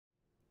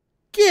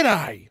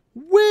G'day!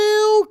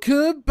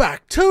 Welcome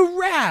back to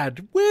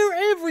R.A.D,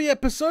 where every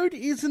episode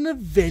is an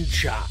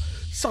adventure.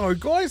 So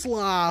guys,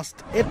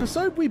 last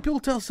episode we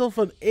built ourselves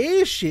an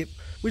airship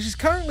which is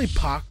currently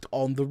parked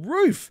on the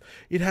roof.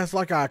 It has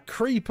like a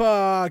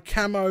creeper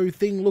camo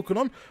thing looking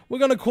on. We're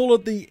going to call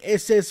it the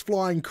SS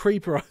Flying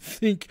Creeper, I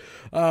think.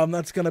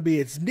 That's going to be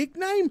its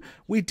nickname.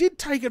 We did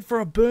take it for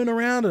a burn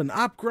around and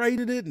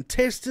upgraded it and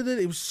tested it.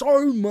 It was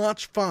so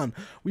much fun.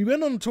 We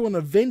went on to an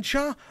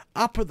adventure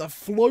up at the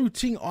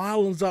floating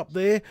islands up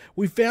there.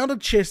 We found a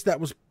chest that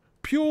was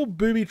pure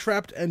booby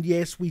trapped, and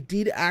yes, we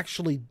did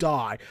actually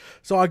die.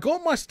 So I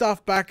got my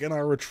stuff back and I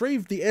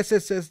retrieved the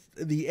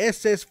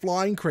SS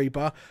Flying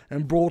Creeper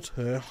and brought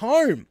her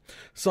home.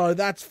 So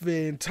that's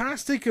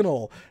fantastic and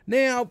all.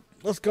 Now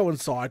let's go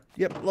inside.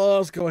 Yep,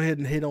 let's go ahead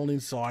and head on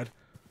inside.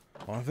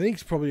 I think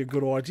it's probably a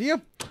good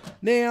idea.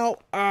 Now,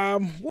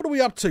 what are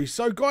we up to?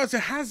 So guys, there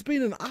has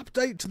been an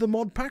update to the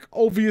mod pack.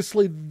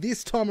 Obviously,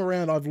 this time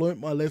around I've learnt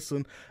my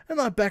lesson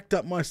and I backed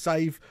up my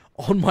save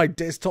on my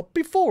desktop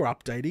before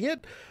updating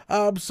it.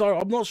 So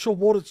I'm not sure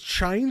what it's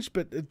changed,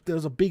 but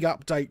there's a big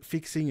update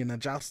fixing and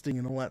adjusting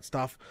and all that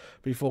stuff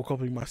before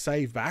copying my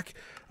save back.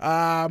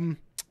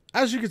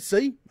 As you can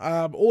see,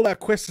 all our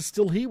quests are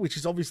still here, which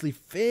is obviously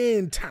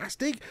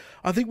fantastic.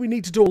 I think we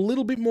need to do a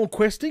little bit more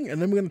questing,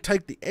 and then we're going to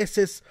take the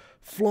SS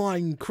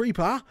Flying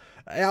Creeper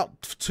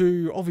out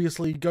to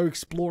obviously go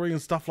exploring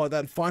and stuff like that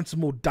and find some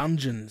more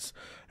dungeons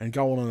and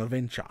go on an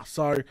adventure.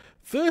 So,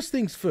 first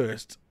things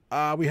first,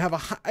 we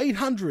have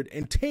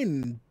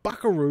 810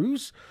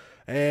 buckaroos,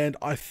 and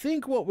I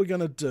think what we're going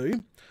to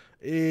do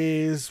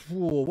is...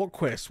 Whoa, what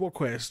quest?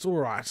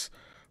 Alright.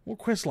 What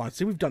quest line?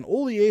 See, we've done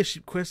all the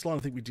airship quest line. I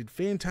think we did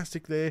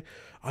fantastic there.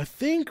 I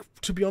think,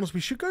 to be honest, we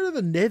should go to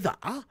the Nether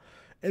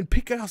and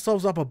pick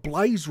ourselves up a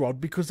blaze rod,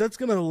 because that's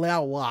going to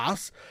allow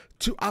us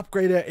to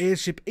upgrade our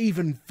airship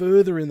even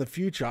further in the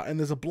future. And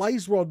there's a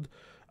blaze rod.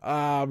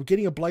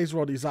 Getting a blaze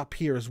rod is up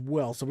here as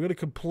well. So we're going to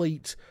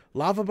complete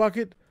lava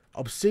bucket,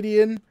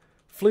 obsidian,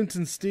 flint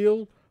and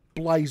steel,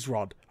 blaze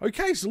rod.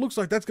 Okay, so it looks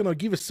like that's going to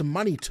give us some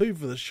money too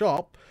for the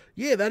shop.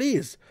 Yeah, that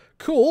is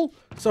cool.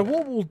 So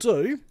what we'll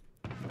do,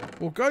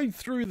 we'll go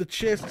through the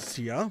chests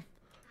here,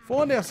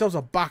 find ourselves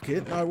a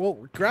bucket. No,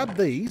 well, grab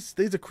these.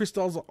 These are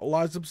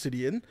crystallized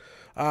obsidian.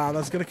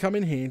 That's going to come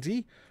in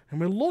handy. And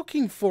we're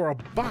looking for a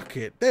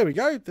bucket. There we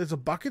go. There's a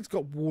bucket. It's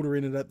got water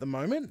in it at the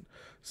moment.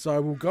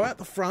 So we'll go out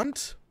the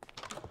front,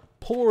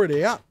 pour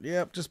it out.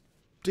 Yep, just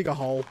dig a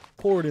hole,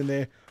 pour it in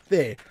there.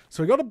 There.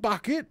 So we've got a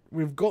bucket.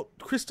 We've got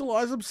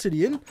crystallized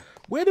obsidian.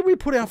 Where did we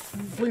put our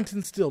flint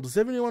and steel? Does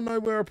anyone know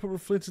where I put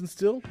flint and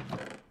steel?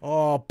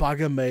 Oh,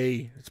 bugger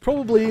me. It's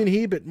probably in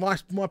here, but my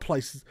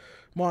place is...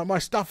 My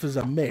stuff is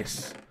a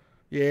mess.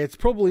 Yeah, it's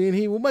probably in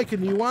here. We'll make a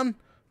new one.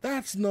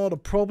 That's not a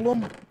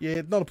problem.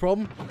 Yeah, not a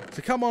problem.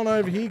 So come on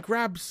over here.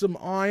 Grab some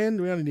iron.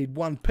 We only need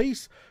one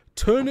piece.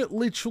 Turn it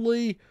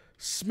literally.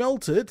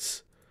 Smelt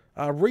it.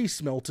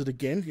 Re-smelt it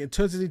again. It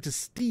turns it into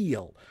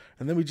steel.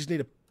 And then we just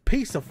need a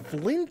piece of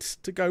flint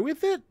to go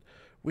with it,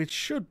 which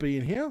should be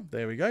in here.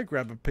 There we go.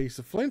 Grab a piece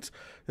of flint.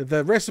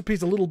 The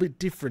recipe's a little bit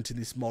different in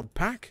this mod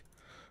pack.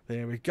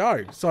 There we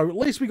go. So at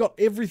least we got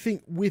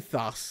everything with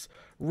us,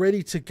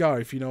 ready to go,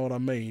 if you know what I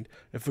mean,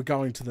 if we're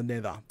going to the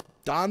Nether.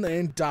 Done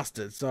and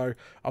dusted. So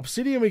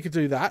obsidian, we could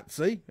do that.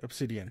 See?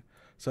 Obsidian.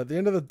 So at the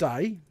end of the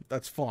day,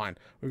 that's fine.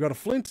 We've got a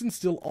flint and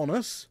steel on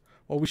us.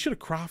 Well, we should have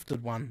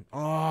crafted one.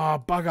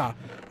 Oh, bugger.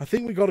 I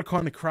think we got to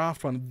kind of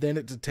craft one, then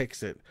it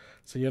detects it.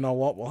 So you know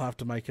what? We'll have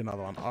to make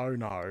another one. Oh,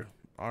 no.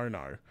 Oh,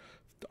 no.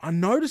 I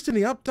noticed in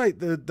the update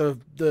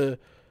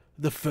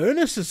the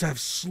furnaces have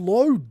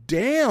slowed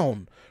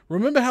down.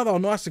 Remember how they were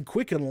nice and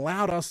quick and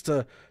allowed us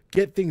to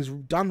get things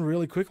done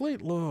really quickly?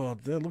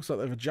 Lord, it looks like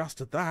they've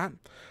adjusted that.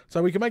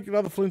 So we can make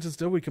another flint and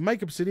steel. We can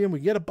make obsidian. We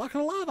can get a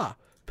bucket of lava.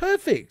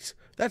 Perfect.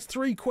 That's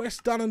 3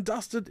 quests done and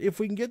dusted if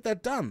we can get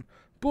that done.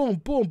 Boom,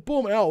 boom,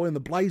 boom. Oh, and the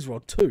blaze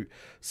rod too.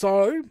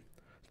 So,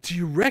 do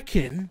you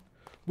reckon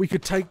we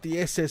could take the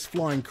SS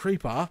Flying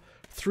Creeper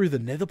through the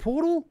Nether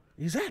portal?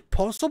 Is that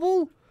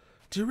possible?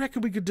 Do you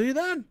reckon we could do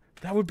that?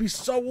 That would be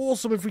so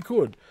awesome if we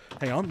could.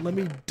 Hang on, let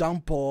me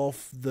dump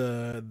off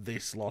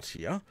this lot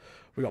here.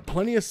 We got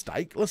plenty of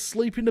steak. Let's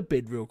sleep into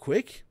bed real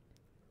quick.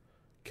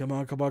 Come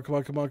on, come on, come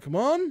on, come on, come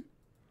on.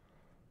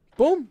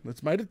 Boom,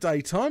 let's make it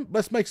daytime.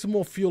 Let's make some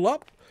more fuel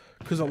up,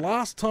 because the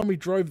last time we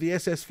drove the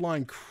SS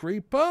Flying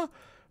Creeper,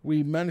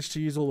 we managed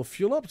to use all the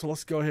fuel up. So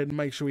let's go ahead and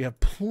make sure we have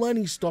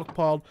plenty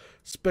stockpiled,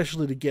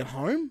 especially to get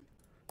home.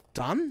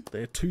 Done.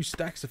 There are 2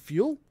 stacks of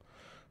fuel.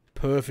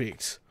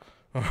 Perfect.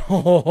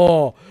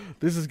 Oh,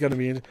 this is going to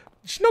be...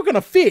 She's not going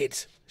to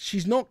fit.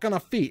 She's not going to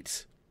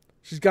fit.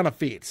 She's going to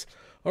fit.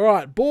 All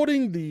right,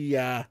 boarding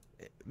the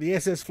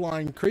SS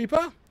Flying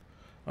Creeper.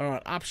 All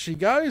right, up she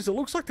goes. It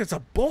looks like there's a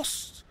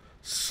boss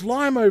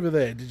slime over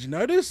there. Did you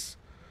notice?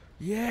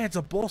 Yeah, it's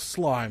a boss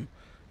slime.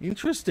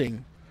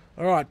 Interesting.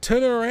 All right,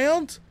 turn her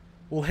around.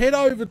 We'll head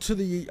over to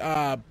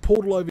the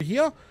portal over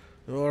here.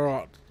 All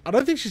right. I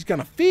don't think she's going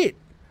to fit.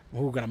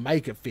 We're going to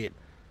make it fit.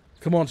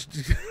 Come on.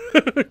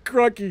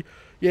 Crikey.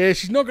 Yeah,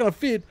 she's not going to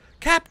fit.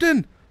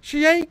 Captain,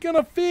 She ain't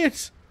gonna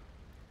fit.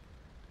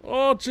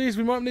 Oh, jeez,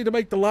 we might need to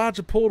make the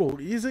larger portal.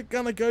 Is it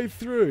gonna go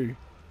through?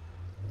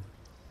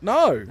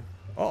 No.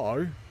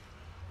 Uh-oh.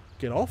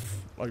 Get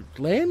off. Like,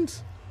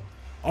 land?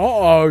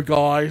 Uh-oh,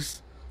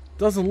 guys.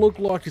 Doesn't look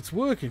like it's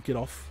working. Get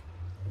off.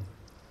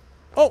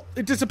 Oh,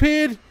 it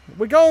disappeared.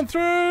 We're going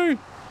through.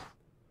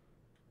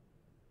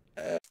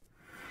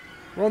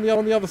 We're on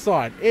the other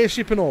side.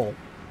 Airship and all.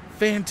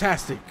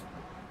 Fantastic.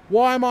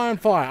 Why am I on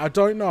fire? I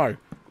don't know.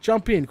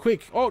 Jump in,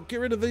 quick. Oh, get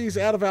rid of these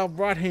out of our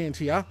right hand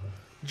here.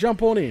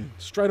 Jump on in,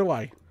 straight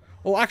away.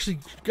 Or actually,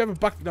 grab a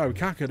bucket. No, we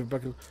can't get a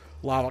bucket of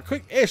lava.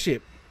 Quick,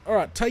 airship.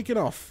 Alright, taking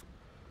off.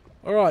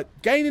 Alright,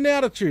 gaining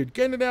altitude.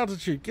 Gaining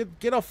altitude.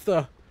 Get off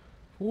the...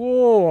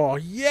 Whoa,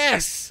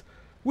 yes!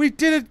 We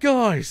did it,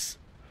 guys!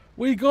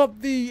 We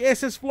got the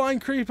SS Flying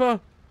Creeper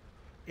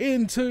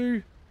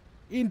into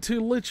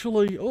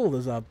literally... Oh,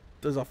 there's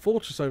a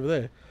fortress over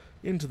there.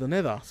 Into the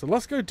Nether. So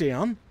let's go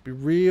down. Be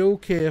real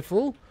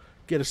careful.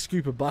 Get a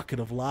scoop of bucket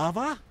of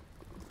lava.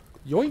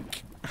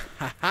 Yoink.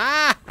 Ha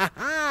ha ha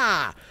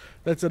ha.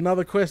 That's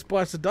another quest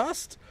bites of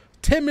dust.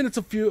 10 minutes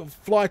of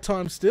fly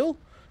time still.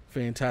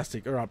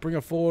 Fantastic. Alright, bring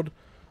her forward.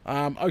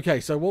 Okay,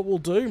 so what we'll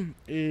do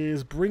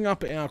is bring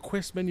up our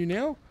quest menu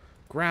now.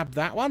 Grab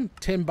that one.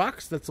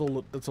 $10. That's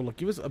all it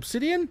gives us.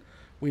 Obsidian.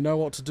 We know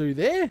what to do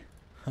there.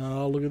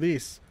 Oh, look at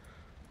this.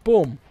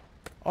 Boom.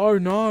 Oh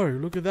no,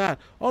 look at that.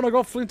 Oh, and I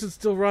got flint and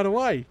steel right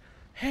away.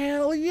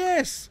 Hell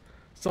yes.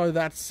 So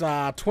that's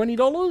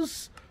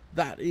 $20.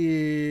 That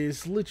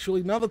is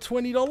literally another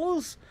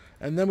 $20.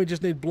 And then we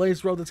just need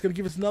blaze rod that's going to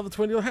give us another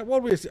 $20. What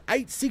are we at?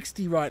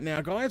 $8.60 right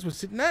now, guys. We're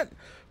sitting at.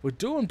 We're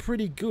doing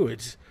pretty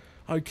good.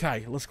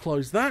 Okay, let's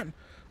close that.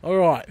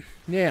 Alright,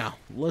 now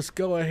let's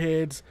go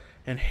ahead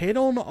and head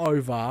on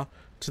over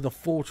to the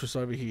fortress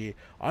over here.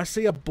 I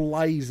see a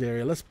blaze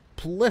area.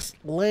 Let's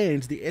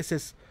land the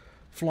SS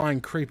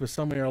Flying Creeper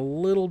somewhere a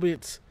little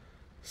bit,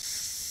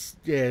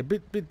 yeah, a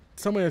bit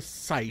somewhere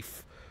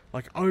safe,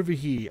 like over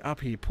here, up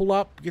here. Pull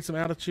up, get some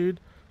altitude.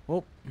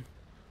 Oh,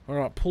 all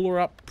right, pull her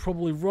up.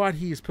 Probably right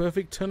here is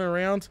perfect. Turn her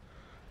around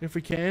if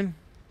we can.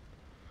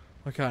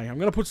 Okay, I'm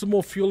gonna put some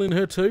more fuel in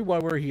her too while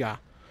we're here.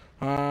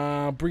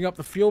 Bring up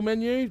the fuel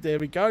menu. There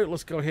we go.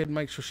 Let's go ahead and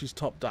make sure she's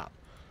topped up.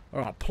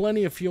 All right,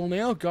 plenty of fuel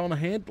now. Going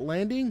ahead,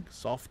 landing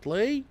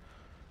softly.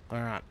 All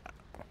right,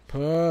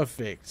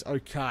 perfect.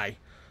 Okay.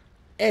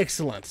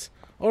 Excellent.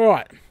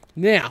 Alright,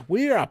 now,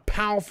 we are a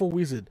powerful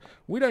wizard.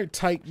 We don't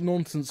take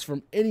nonsense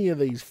from any of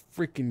these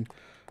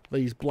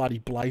bloody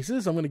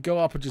blazes. I'm going to go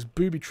up and just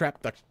booby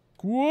trap the...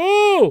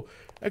 Whoa!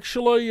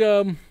 Actually,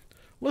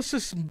 let's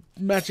just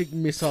magic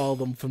missile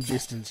them from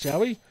distance,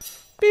 shall we?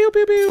 Pew,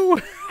 pew,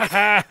 pew!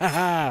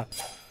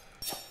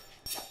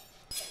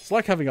 It's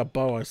like having a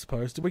bow, I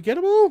suppose. Did we get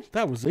them all?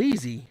 That was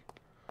easy.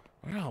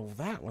 Wow,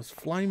 that was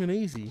flaming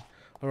easy.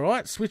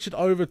 Alright, switch it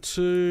over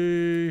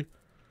to...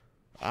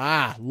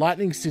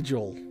 lightning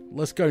sigil.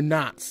 Let's go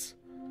nuts.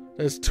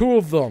 There's 2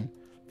 of them.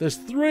 There's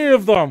 3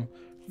 of them.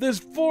 There's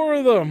 4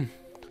 of them.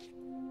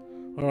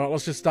 Alright,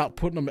 let's just start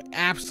putting them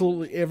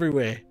absolutely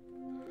everywhere.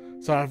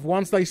 So if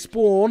once they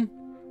spawn,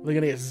 they're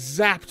going to get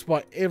zapped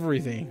by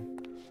everything.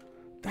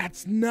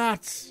 That's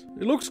nuts.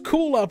 It looks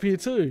cool up here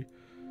too.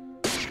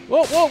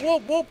 Whoa, whoa, whoa,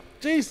 whoa.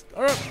 Jeez.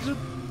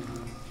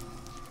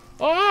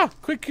 Alright.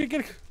 Quick,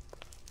 get...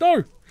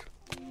 No.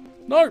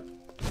 No.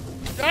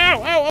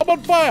 Ow, ow, I'm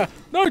on fire.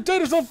 No,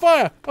 Data's on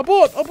fire.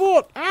 Abort,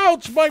 abort.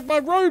 Ouch, my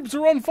robes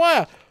are on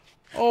fire.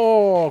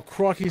 Oh,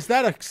 crikey, is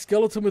that a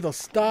skeleton with a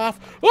staff?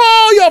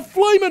 Oh, you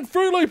flaming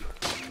Fruit Loop.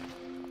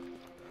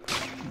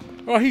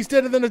 Oh, he's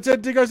deader than a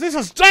dead digger. This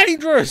is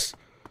dangerous.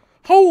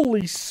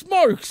 Holy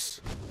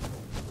smokes.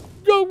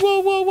 Whoa, whoa,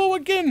 whoa, whoa,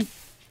 again.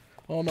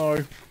 Oh,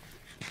 no.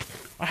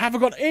 I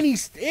haven't got any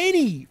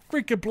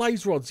freaking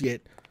blaze rods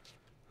yet.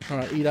 All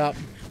right, eat up.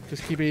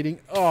 Just keep eating.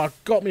 Oh,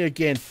 got me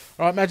again.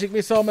 All right, magic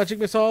missile, magic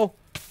missile.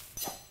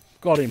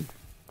 Got him.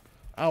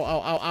 Ow, ow,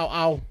 ow, ow,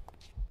 ow.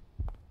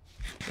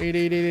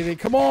 Eat.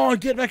 Come on,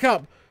 get back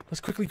up. Let's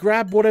quickly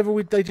grab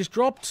whatever they just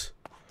dropped.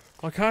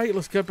 Okay,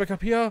 let's get back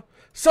up here.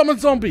 Summon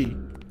zombie.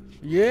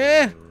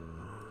 Yeah.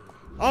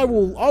 I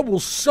will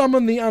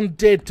summon the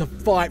undead to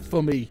fight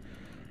for me.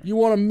 You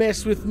want to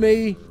mess with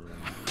me?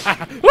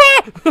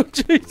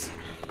 Jeez.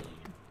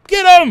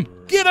 Get him!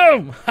 Get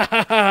him!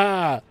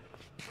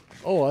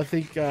 Oh, I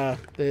think they're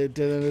dead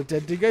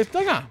diggo's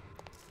dugger.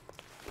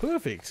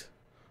 Perfect.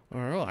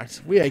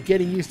 Alright. We are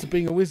getting used to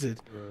being a wizard.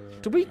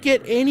 Do we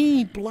get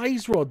any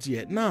blaze rods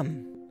yet?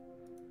 None.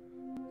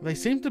 They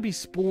seem to be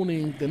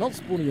spawning. They're not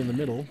spawning in the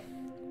middle.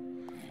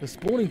 They're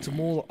spawning to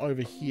more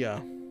over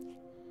here.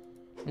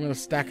 I'm going to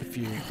stack a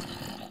few.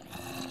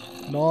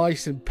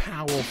 Nice and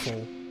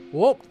powerful.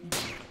 Whoop.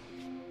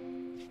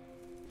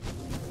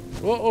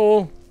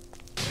 Uh-oh.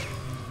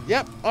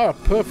 Yep. Oh,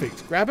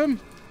 perfect. Grab him.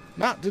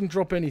 Nah, didn't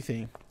drop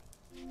anything.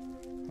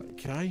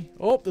 Okay.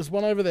 Oh, there's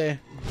one over there.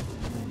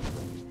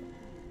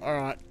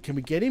 Alright. Can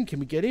we get him? Can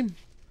we get him?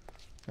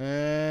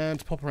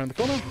 And pop around the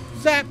corner.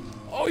 Zap!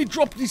 Oh, he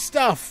dropped his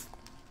stuff.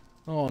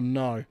 Oh,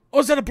 no. Oh,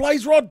 is that a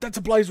blaze rod? That's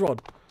a blaze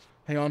rod.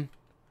 Hang on.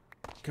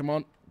 Come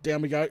on.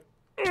 Down we go.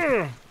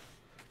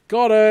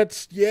 Got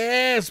it.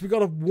 Yes, we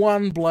got a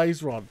 1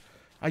 blaze rod.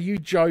 Are you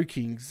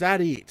joking? Is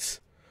that it?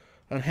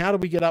 And how do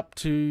we get up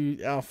to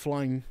our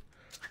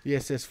the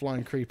SS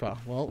flying creeper?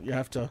 Well, you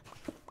have to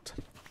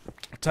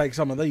take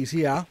some of these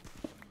here.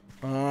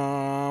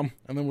 And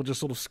then we'll just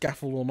sort of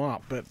scaffold them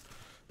up. But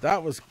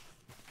that was...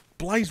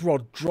 Blaze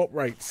rod drop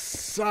rates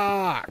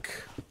suck.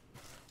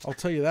 I'll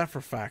tell you that for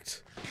a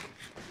fact.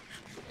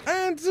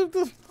 And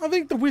I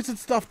think the wizard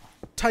stuff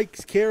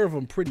takes care of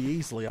them pretty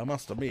easily, I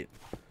must admit.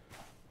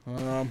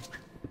 I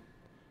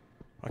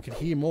can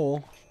hear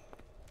more.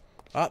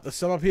 Ah, there's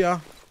some up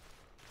here.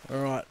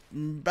 Alright,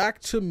 back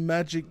to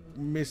magic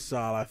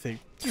missile, I think.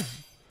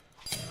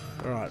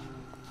 Alright.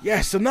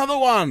 Yes, another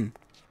one!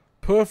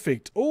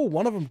 Perfect. Oh,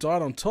 one of them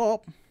died on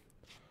top.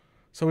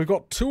 So we've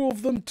got 2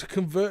 of them to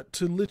convert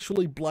to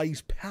literally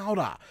blaze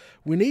powder.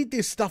 We need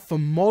this stuff for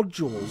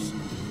modules.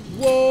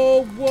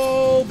 Whoa,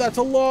 whoa, that's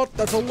a lot.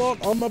 That's a lot.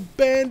 I'm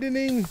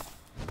abandoning.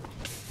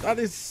 That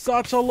is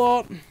such a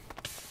lot.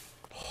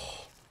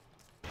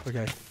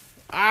 Okay.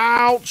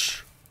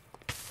 Ouch!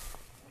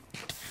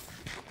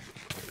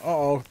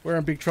 Uh-oh, we're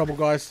in big trouble,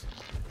 guys.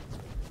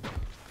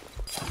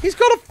 He's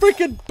got a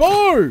freaking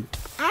bow!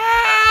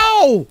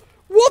 Ow!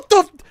 What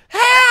the...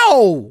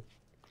 How?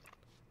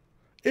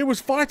 It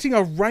was fighting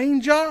a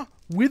ranger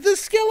with a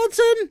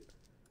skeleton?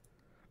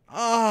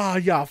 Ah,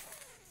 yeah.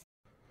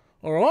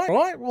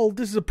 Alright, well,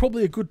 this is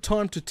probably a good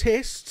time to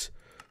test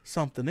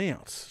something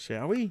else,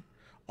 shall we?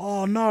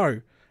 Oh,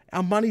 no.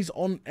 Our money's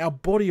on our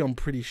body, I'm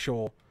pretty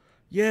sure.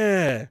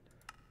 Yeah.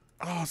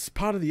 Oh, it's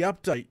part of the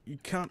update. You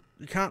can't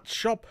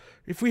shop.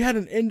 If we had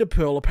an ender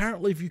pearl,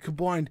 apparently if you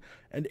combined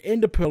an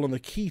ender pearl and the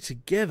key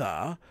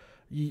together,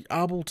 you're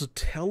able to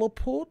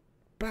teleport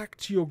back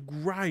to your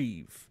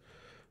grave.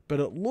 But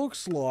it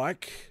looks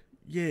like,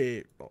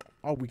 yeah,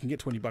 oh, we can get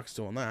 20 bucks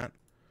still on that.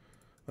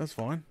 That's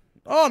fine.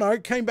 Oh, no,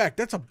 it came back.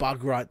 That's a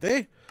bug right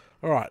there.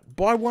 All right,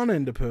 buy 1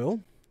 ender pearl.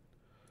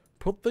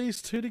 Put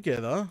these 2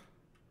 together.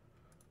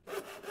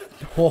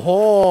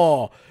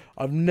 Oh,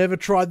 I've never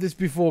tried this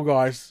before,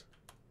 guys.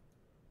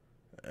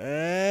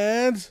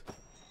 And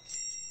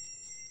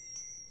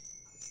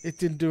it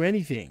didn't do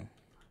anything.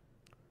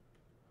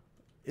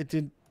 It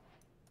didn't,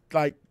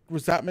 like,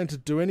 was that meant to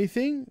do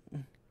anything?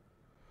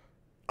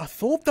 I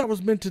thought that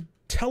was meant to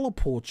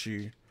teleport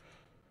you.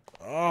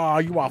 Oh,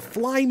 you are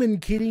flaming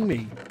kidding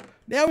me.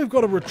 Now we've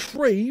got to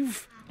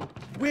retrieve.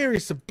 Where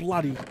is the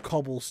bloody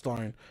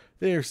cobblestone?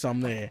 There's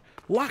some there.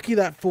 Lucky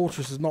that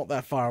fortress is not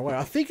that far away.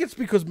 I think it's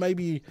because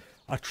maybe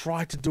I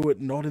tried to do it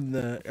not in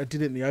the... I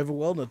did it in the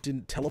overworld and it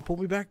didn't teleport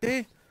me back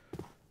there.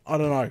 I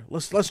don't know.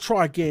 Let's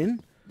try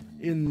again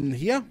in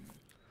here.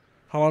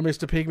 Hello,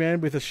 Mr. Pigman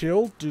with a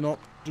shield. Do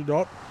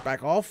not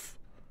back off.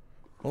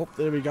 Oh,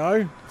 there we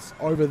go. It's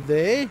over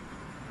there.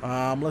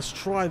 Let's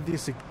try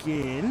this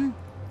again.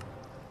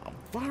 As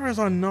far as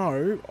I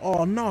know...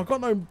 Oh, no, I've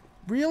got no...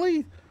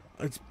 Really?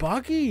 It's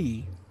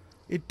buggy.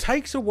 It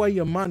takes away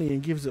your money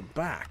and gives it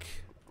back.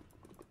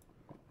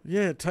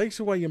 Yeah, it takes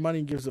away your money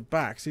and gives it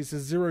back. See, it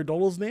says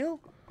 $0 now.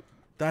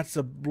 That's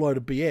a load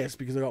of BS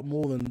because I got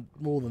more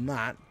than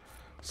that.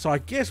 So I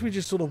guess we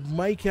just sort of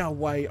make our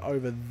way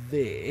over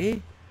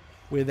there,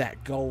 where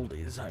that gold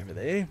is over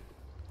there,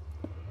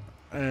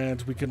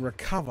 and we can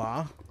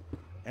recover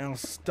our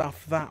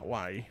stuff that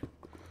way.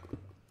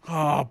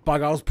 Oh,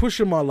 bugger, I was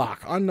pushing my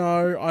luck. I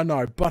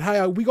know. But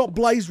hey, we got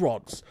blaze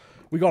rods.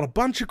 We got a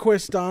bunch of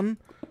quests done.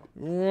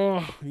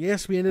 Oh,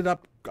 yes, we ended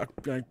up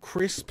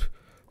crisp.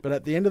 But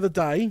at the end of the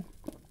day...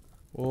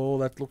 Oh,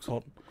 that looks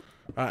hot.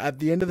 At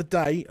the end of the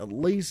day, at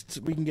least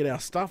we can get our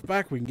stuff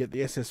back. We can get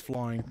the SS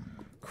Flying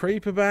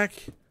Creeper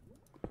back.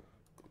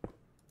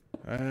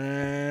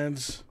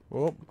 And...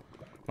 Oh,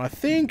 I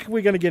think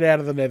we're going to get out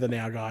of the Nether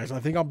now, guys. I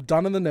think I'm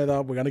done in the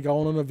Nether. We're going to go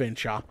on an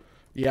adventure.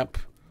 Yep.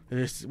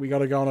 We got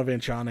to go on an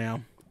adventure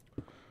now.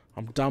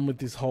 I'm done with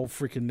this whole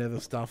freaking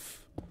Nether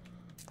stuff.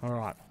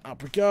 Alright,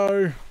 up we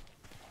go.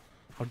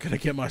 I'm going to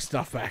get my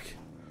stuff back.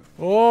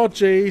 Oh,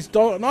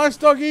 jeez. Nice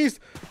doggies.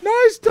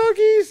 Nice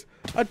doggies.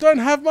 I don't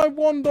have my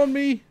wand on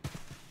me.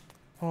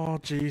 Oh,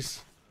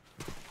 jeez.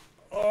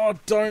 Oh,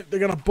 don't. They're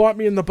going to bite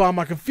me in the bum.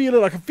 I can feel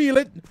it. I can feel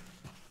it.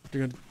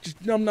 They're going to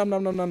just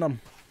num.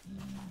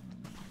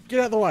 Get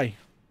out of the way.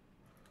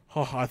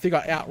 Oh, I think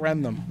I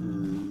outran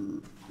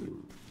them.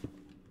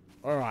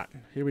 Alright,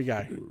 here we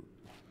go.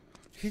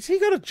 Has he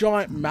got a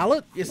giant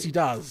mallet? Yes, he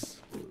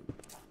does.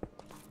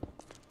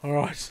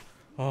 Alright.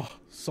 Oh,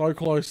 so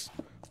close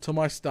to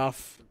my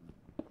stuff.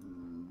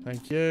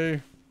 Thank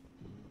you.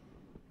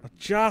 I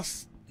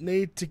just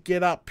need to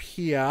get up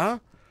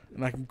here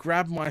and I can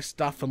grab my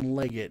stuff and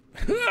leg it.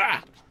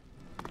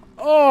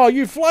 Oh,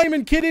 you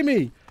flaming kidding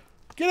me?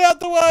 Get out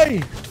the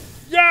way.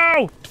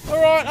 Yo!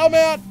 Alright, I'm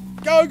out.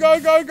 Go, go,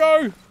 go,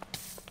 go.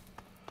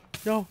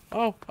 Yo,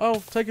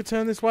 oh, take a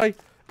turn this way.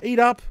 Eat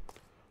up.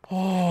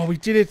 Oh, we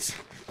did it.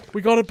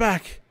 We got it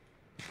back.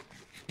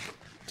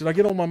 Did I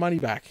get all my money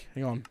back?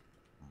 Hang on.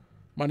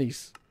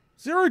 Money's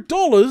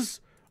 $0?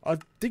 I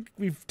think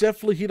we've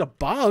definitely hit a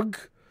bug.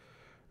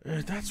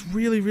 That's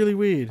really, really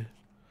weird.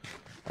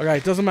 Okay,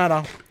 it doesn't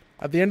matter.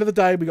 At the end of the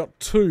day, we got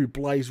 2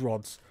 blaze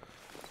rods.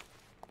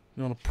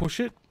 You want to push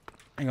it?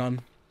 Hang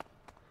on.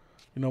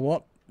 You know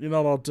what? You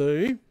know what I'll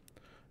do?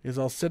 Is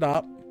I'll set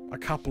up a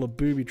couple of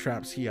booby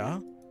traps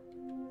here.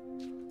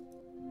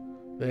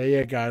 There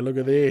you go. Look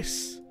at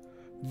this.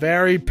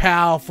 Very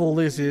powerful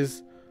this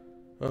is.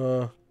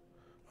 Oh,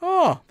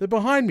 they're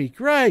behind me.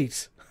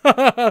 Great.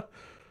 Come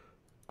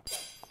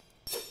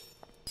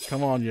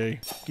on, you.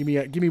 Give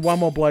me one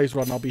more blaze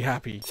rod and I'll be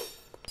happy.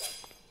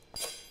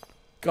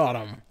 Got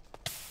him.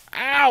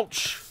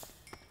 Ouch.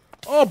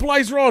 Oh,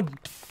 blaze rod.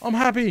 I'm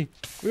happy.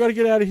 We got to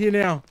get out of here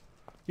now.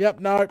 Yep,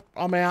 no,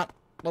 I'm out.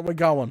 But we're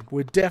going.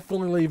 We're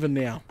definitely leaving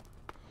now.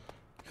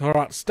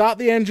 Alright, start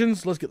the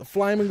engines. Let's get the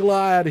flaming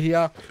glare out of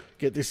here.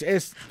 Get this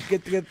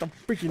get the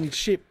freaking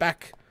ship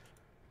back.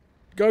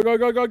 Go, go,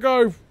 go, go,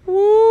 go.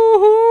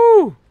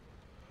 Woohoo!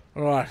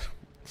 Alright,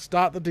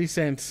 start the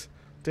descent.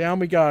 Down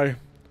we go.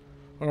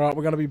 Alright,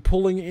 we're going to be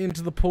pulling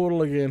into the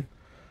portal again.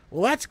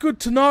 Well, that's good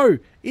to know.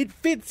 It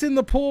fits in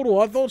the portal.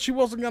 I thought she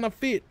wasn't going to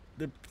fit.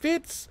 It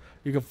fits.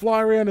 You can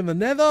fly around in the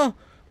Nether.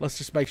 Let's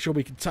just make sure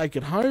we can take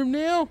it home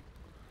now.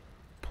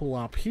 Pull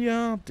up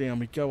here. Down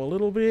we go a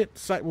little bit.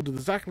 We'll do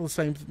exactly the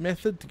same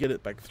method to get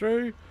it back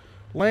through.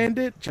 Land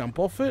it. Jump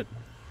off it.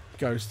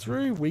 Goes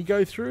through. We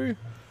go through.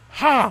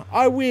 Ha!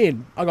 I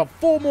win. I got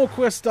 4 more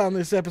quests done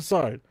this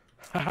episode.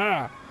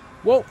 Haha.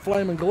 Well,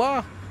 flaming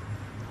glare.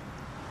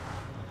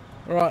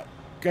 Alright.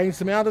 Gain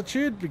some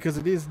altitude because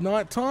it is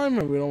night time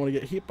and we don't want to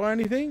get hit by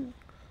anything.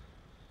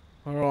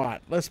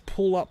 Alright. Let's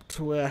pull up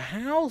to our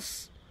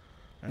house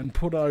and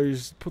put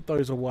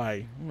those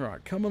away.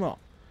 Alright. Coming up.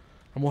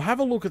 And we'll have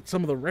a look at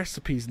some of the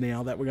recipes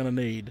now that we're going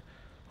to need.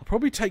 I'll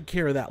probably take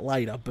care of that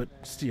later, but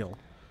still.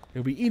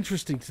 It'll be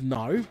interesting to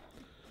know.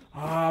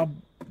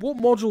 What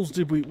modules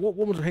did we...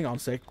 hang on a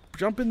sec.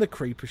 Jump in the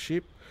creeper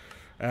ship.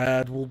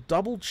 And we'll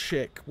double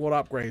check what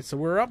upgrades. So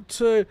we're up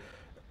to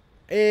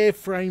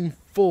airframe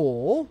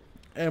 4.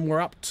 And we're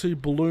up to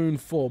balloon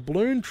 4.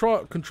 Balloon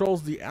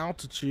controls the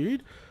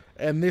altitude.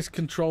 And this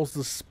controls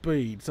the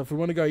speed. So if we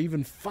want to go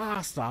even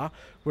faster,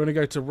 we're going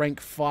to go to rank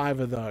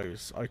 5 of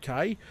those.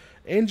 Okay?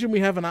 Engine, we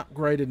haven't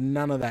upgraded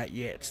none of that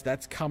yet.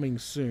 That's coming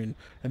soon.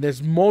 And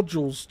there's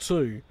modules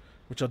too,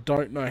 which I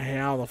don't know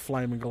how the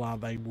flaming glare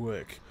they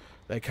work.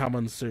 They're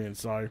coming soon.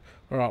 So,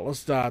 alright,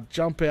 let's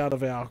jump out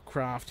of our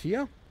craft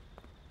here.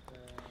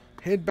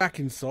 Head back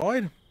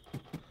inside.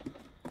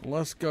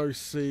 Let's go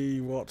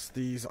see what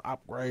these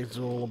upgrades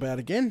are all about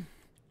again.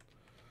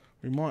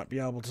 We might be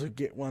able to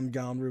get one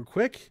going real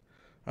quick.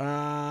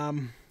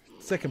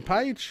 Second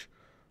page.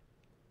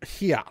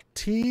 Here.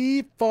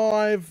 Tier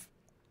 5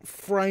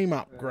 frame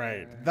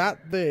upgrade.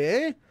 That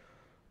there.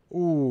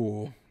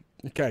 Ooh.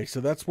 Okay,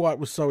 so that's why it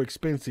was so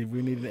expensive.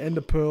 We need an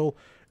ender pearl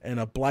and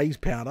a blaze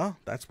powder.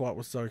 That's why it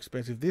was so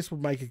expensive. This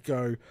would make it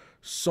go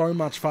so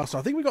much faster.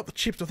 I think we got the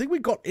chips. I think we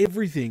got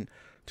everything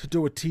to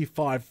do a tier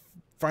 5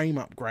 frame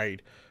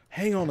upgrade.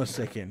 Hang on a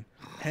second.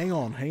 Hang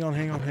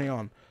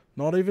on.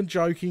 Not even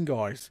joking,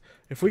 guys.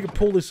 If we could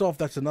pull this off,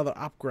 that's another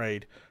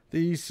upgrade.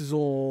 This is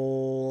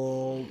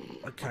all...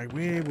 Okay,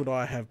 where would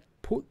I have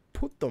put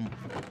them?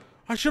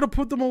 I should have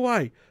put them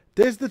away.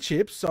 There's the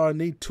chips, so I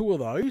need 2 of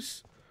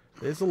those.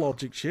 There's the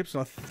logic chips,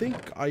 and I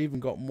think I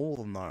even got more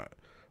than that.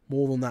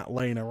 More than that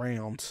laying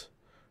around.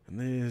 And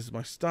there's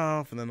my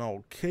stuff, and an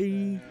old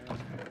key.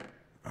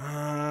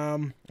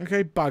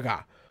 Okay,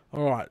 bugger.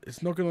 Alright,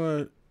 it's not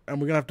gonna...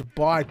 And we're gonna have to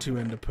buy 2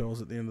 ender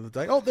pearls at the end of the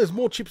day. Oh, there's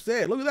more chips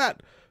there. Look at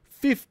that.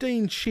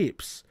 15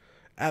 chips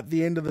at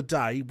the end of the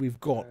day we've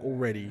got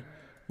already.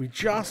 We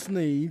just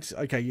need...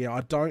 Okay, yeah,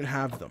 I don't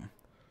have them.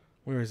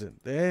 Where is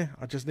it? There.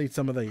 I just need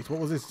some of these. What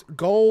was this?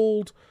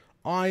 Gold,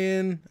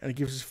 iron, and it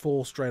gives us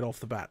 4 straight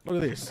off the bat. Look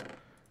at this.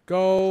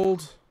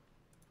 Gold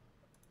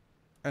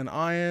and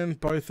iron,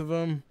 both of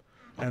them.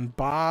 And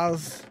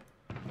bars.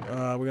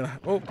 We're gonna...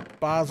 Oh,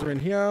 bars are in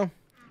here.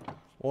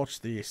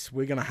 Watch this.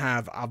 We're gonna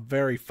have a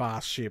very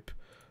fast ship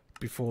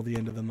before the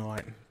end of the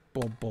night.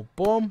 Boom, boom,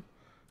 boom.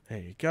 There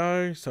you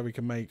go. So we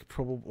can make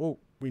probably... Oh,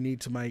 we need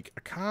to make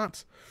a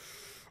cart.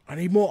 I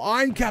need more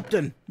iron,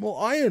 Captain.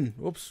 More iron.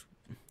 Whoops.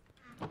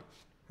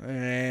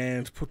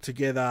 And put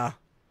together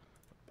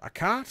a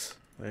cart.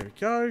 There we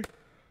go.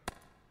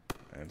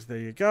 And there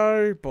you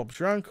go. Bob's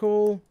your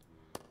uncle.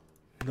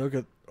 Look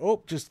at...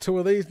 Oh, just 2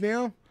 of these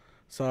now.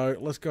 So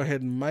let's go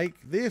ahead and make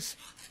this.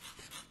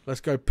 Let's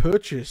go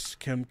purchase.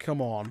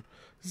 Come on.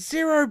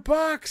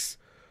 $0.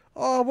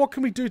 Oh, what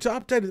can we do to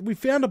update it? We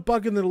found a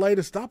bug in the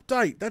latest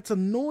update. That's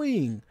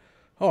annoying.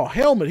 Oh,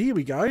 helmet. Here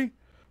we go.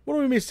 What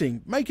are we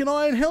missing? Make an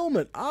iron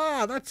helmet.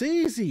 Ah, that's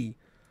easy.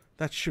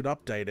 That should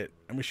update it.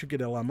 And we should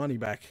get all our money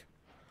back.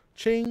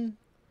 Ching.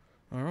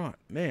 Alright,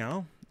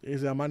 now,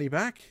 here's our money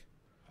back.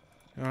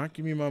 Alright,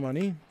 give me my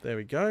money. There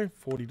we go.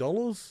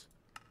 $40.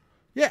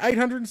 Yeah,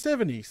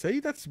 870. See,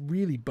 that's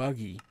really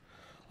buggy.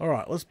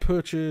 Alright, let's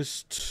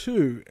purchase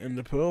 2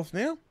 ender pearls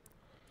now.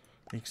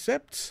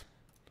 Accept.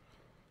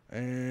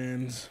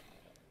 And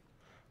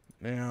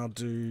now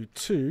do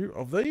 2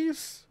 of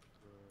these.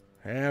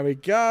 There we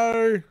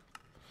go.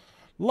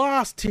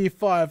 Last tier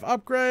 5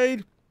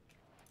 upgrade.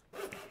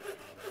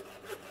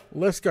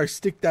 Let's go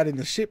stick that in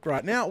the ship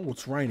right now. Oh,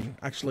 it's raining.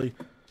 Actually,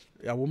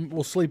 yeah,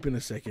 we'll sleep in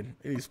a second.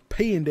 It is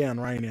peeing down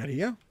rain out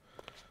here.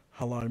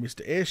 Hello,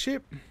 Mr.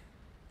 Airship.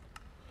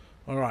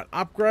 Alright,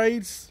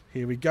 upgrades.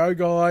 Here we go,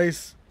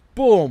 guys.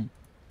 Boom.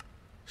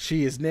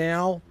 She is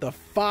now the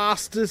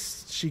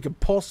fastest she can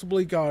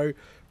possibly go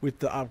with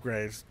the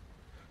upgrades.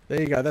 There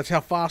you go. That's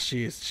how fast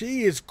she is.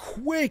 She is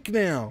quick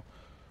now.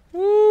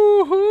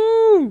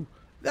 Woohoo!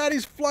 That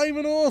is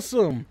flaming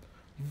awesome.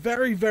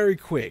 Very, very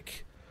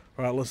quick.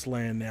 Alright, let's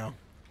land now.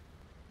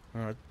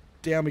 Alright,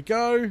 down we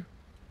go.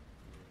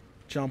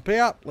 Jump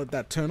out. Let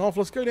that turn off.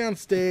 Let's go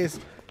downstairs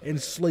and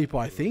sleep,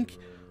 I think.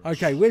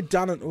 Okay, we're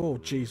done it. Oh,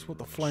 jeez, what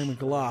the flaming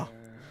galah.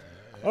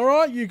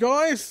 Alright, you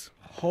guys.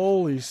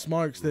 Holy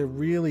smokes, they're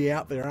really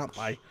out there, aren't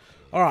they?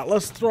 Alright,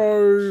 let's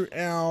throw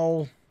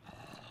our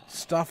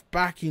stuff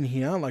back in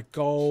here, like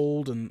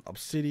gold and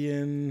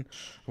obsidian.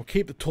 We'll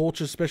keep the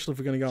torches, especially if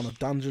we're going to go on a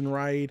dungeon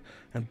raid.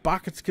 And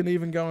buckets can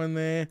even go in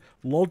there.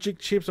 Logic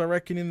chips, I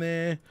reckon, in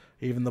there.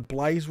 Even the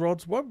blaze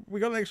rods. What?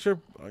 We got an extra...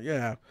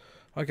 yeah.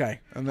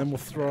 Okay, and then we'll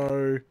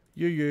throw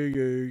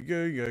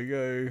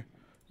you,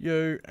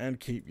 and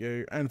keep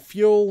you. And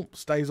fuel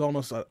stays on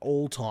us at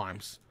all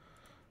times.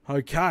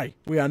 Okay,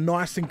 we are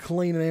nice and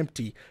clean and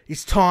empty.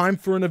 It's time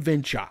for an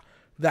adventure.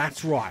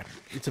 That's right,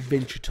 it's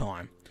adventure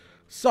time.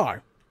 So,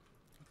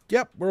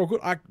 yep, we're all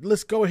good.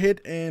 Let's go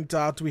ahead and,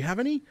 do we have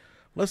any?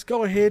 Let's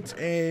go ahead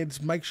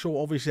and make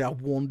sure, obviously, our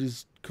wand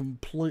is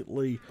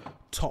completely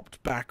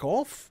topped back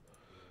off.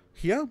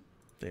 Here,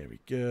 there we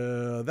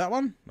go. That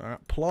one. All right,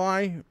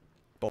 apply,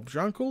 Bob's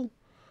your uncle.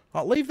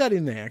 I'll leave that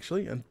in there,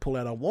 actually, and pull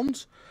out our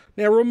wands.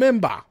 Now,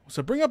 remember,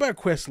 so bring up our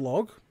quest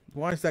log.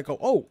 Why is that go?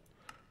 Oh,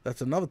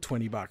 that's another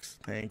 20 bucks.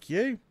 Thank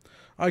you.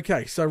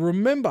 Okay, so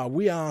remember,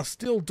 we are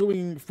still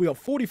doing, we got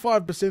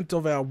 45%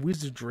 of our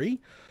wizardry.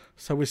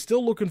 So we're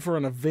still looking for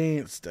an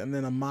advanced and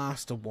then a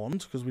master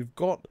wand, because we've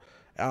got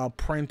our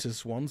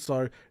apprentice one.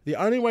 So the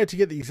only way to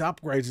get these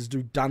upgrades is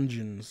do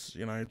dungeons.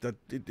 You know, that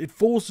it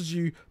forces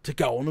you to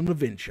go on an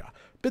adventure.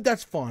 But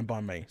that's fine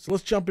by me. So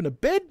let's jump into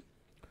bed.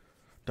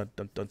 Dun,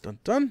 dun, dun, dun,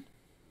 dun.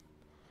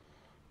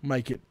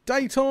 Make it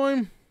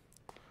daytime.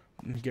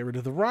 Get rid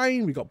of the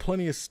rain. We got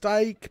plenty of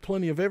steak,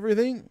 plenty of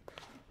everything.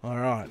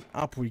 Alright,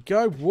 up we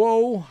go.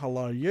 Whoa,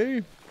 hello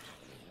you.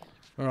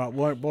 Alright,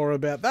 won't worry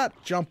about that.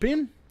 Jump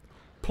in.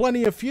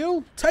 Plenty of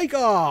fuel. Take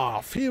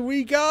off. Here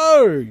we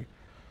go.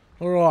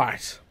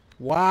 Alright.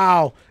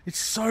 Wow. It's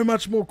so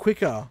much more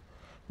quicker.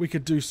 We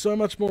could do so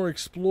much more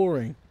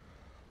exploring.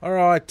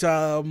 Alright,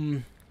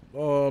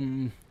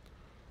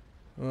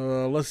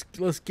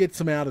 let's get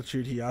some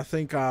altitude here. I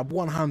think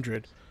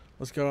 100.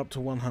 Let's go up to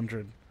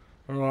 100.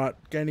 Alright,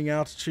 gaining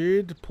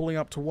altitude, pulling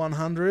up to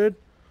 100.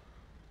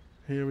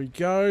 Here we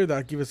go.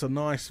 That'll give us a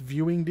nice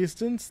viewing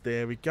distance.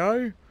 There we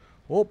go.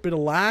 Oh, bit of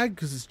lag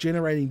because it's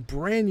generating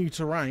brand new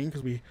terrain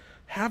because we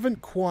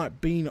haven't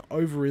quite been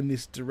over in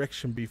this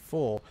direction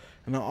before.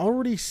 And I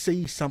already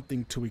see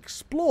something to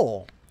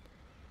explore.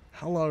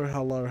 Hello,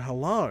 hello,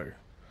 hello.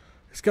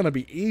 It's going to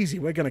be easy.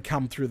 We're going to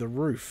come through the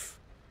roof.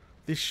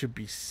 This should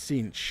be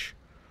cinch.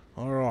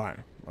 Alright.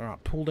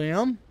 Alright, pull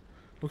down.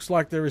 Looks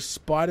like there is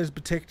spiders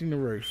protecting the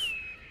roof.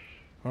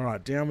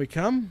 Alright, down we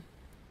come.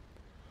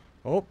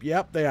 Oh,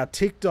 yep, they are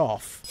ticked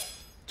off.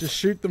 Just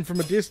shoot them from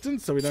a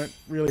distance so we don't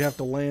really have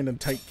to land and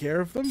take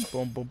care of them.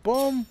 Boom, boom,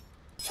 boom.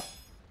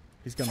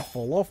 He's going to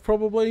fall off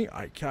probably.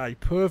 Okay,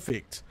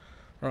 perfect.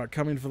 Alright,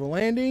 come in for the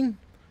landing.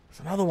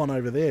 There's another one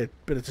over there,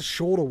 but it's a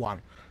shorter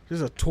one. This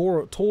is a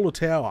taller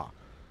tower.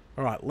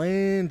 Alright,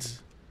 land.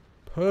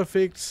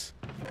 Perfect.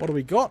 What do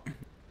we got?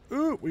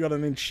 Ooh, we got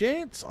an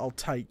enchant. I'll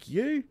take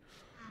you.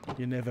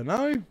 You never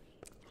know.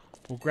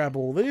 We'll grab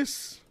all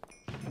this.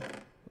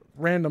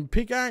 Random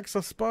pickaxe, I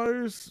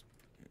suppose.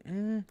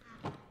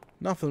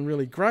 Nothing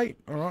really great.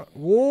 Alright.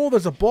 Whoa,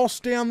 there's a boss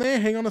down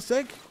there. Hang on a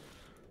sec.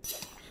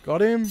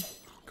 Got him.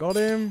 Got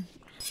him.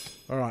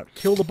 Alright,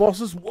 kill the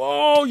bosses.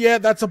 Whoa, yeah,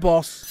 that's a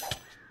boss.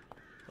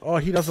 Oh,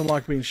 he doesn't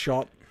like being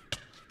shot.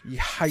 He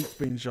hates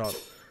being shot.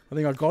 I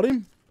think I got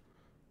him.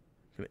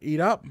 Gonna eat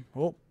up.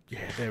 Oh,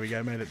 yeah, there we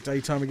go. Made it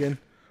daytime again.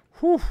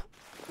 Whew.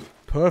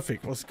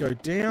 Perfect. Let's go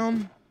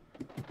down.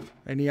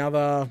 Any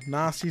other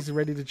nasties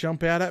ready to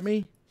jump out at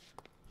me?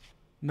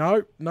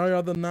 No, no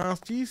other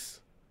nasties.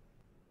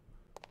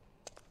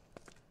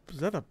 Is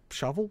that a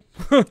shovel?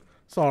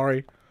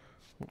 Sorry.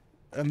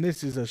 And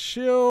this is a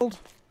shield.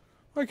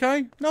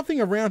 Okay, nothing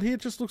around here.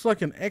 Just looks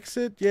like an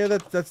exit. Yeah,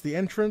 that's the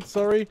entrance.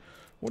 Sorry.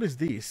 What is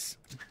this?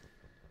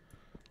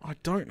 I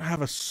don't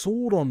have a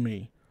sword on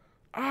me.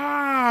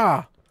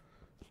 Ah!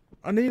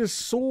 I need a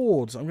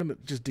sword. I'm going to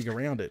just dig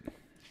around it.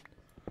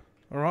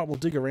 Alright, we'll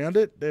dig around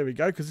it. There we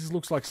go, because this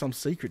looks like some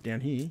secret down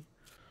here.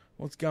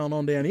 What's going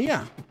on down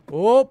here?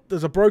 Oh,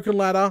 there's a broken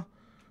ladder.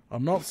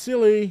 I'm not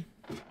silly.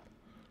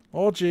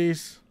 Oh,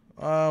 jeez.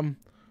 I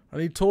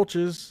need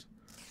torches.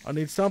 I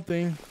need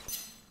something.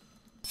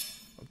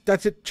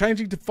 That's it.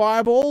 Changing to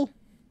fireball.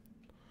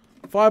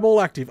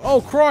 Fireball active. Oh,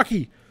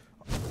 crikey.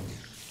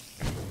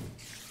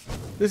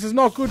 This is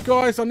not good,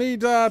 guys. I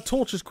need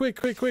torches. Quick,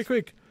 quick, quick,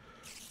 quick.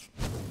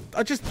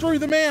 I just threw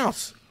them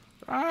out.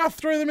 Ah,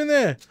 throw them in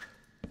there.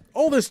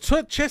 Oh, there's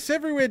chests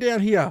everywhere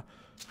down here.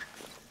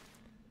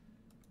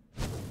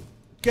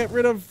 Get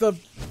rid of the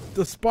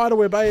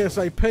spiderweb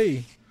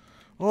ASAP.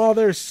 Oh,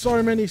 there's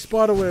so many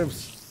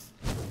spiderwebs.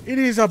 It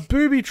is a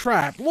booby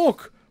trap.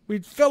 Look, we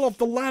fell off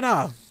the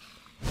ladder.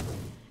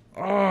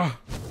 Oh.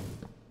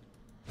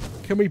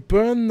 Can we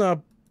burn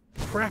the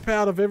crap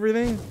out of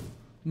everything?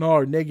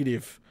 No,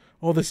 negative.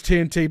 Oh, there's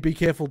TNT. Be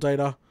careful,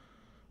 Data.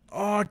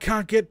 Oh, I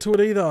can't get to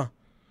it either.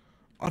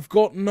 I've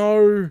got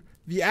no...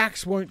 The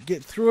axe won't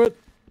get through it.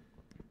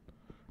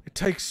 It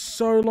takes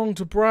so long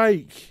to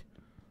break.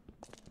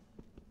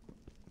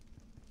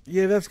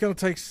 Yeah, that's going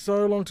to take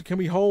so long to... Can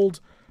we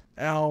hold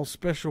our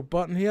special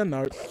button here?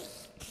 No.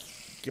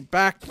 Get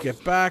back,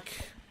 get back.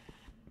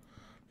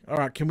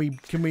 Alright, can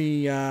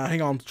we,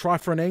 hang on, try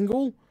for an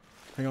angle?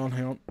 Hang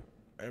on.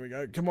 There we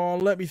go. Come on,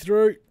 let me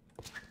through.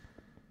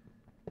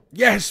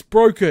 Yes,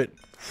 broke it.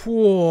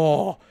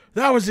 Whoa,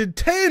 that was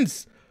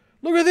intense.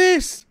 Look at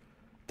this.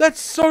 That's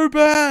so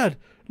bad.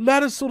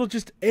 Ladder sort of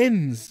just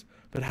ends.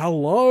 But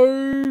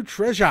hello,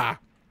 treasure.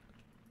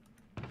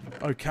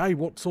 Okay,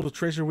 what sort of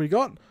treasure we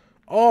got?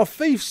 Oh,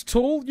 thief's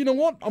tool. You know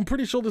what? I'm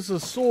pretty sure this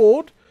is a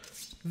sword.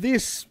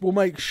 This will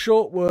make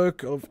short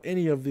work of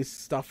any of this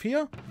stuff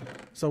here.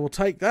 So we'll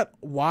take that.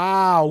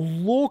 Wow,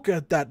 look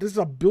at that. This is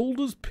a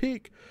builder's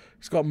pick.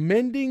 It's got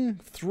mending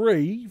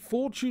 3,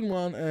 fortune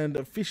 1, and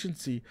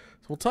efficiency.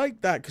 So we'll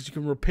take that because you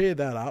can repair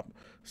that up.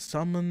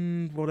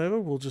 Summon whatever.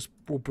 We'll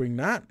bring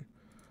that.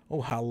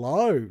 Oh,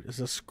 hello. There's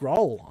a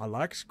scroll. I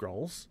like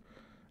scrolls.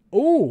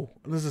 Oh,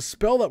 there's a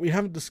spell that we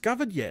haven't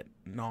discovered yet.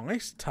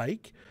 Nice.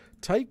 Take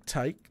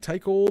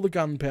all the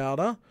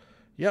gunpowder.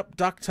 Yep,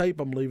 duct tape.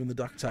 I'm leaving the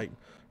duct tape.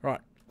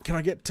 Right. Can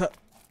I get to...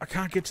 I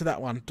can't get to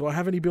that one. Do I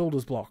have any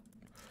builder's block?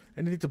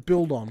 Anything to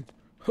build on?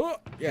 Huh,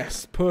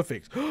 yes,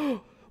 perfect.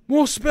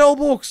 More spell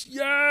books.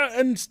 Yeah,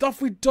 and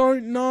stuff we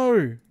don't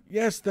know.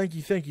 Yes, thank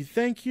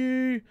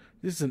you.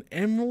 This is an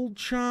emerald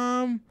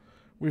charm.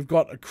 We've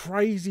got a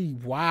crazy...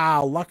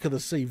 Wow, luck of the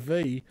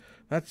CV.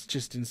 That's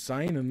just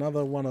insane.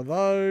 Another one of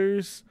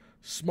those.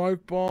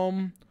 Smoke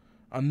bomb.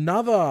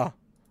 Another...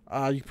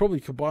 you probably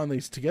combine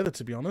these together,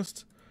 to be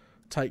honest.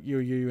 Take you,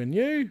 and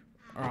you.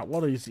 Alright,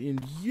 what is in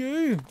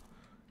you?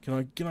 Can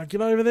I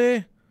get over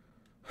there?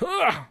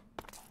 Ha!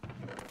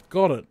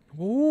 Got it.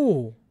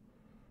 Ooh.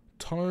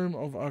 Tome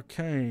of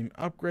Arcane.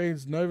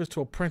 Upgrades Novus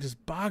to Apprentice.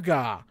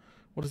 Bugger.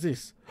 What is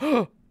this?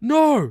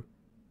 No!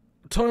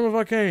 Tome of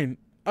Arcane.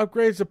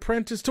 Upgrades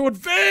Apprentice to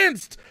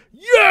Advanced!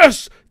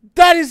 Yes!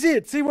 That is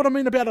it! See what I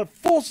mean about it?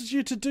 Forces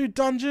you to do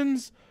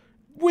dungeons.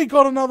 We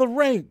got another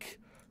rank.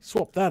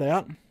 Swap that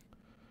out.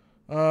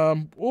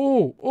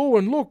 Oh,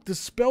 and look, there's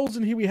spells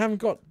in here we haven't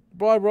got.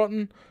 Bye,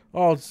 Rotten.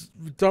 Oh,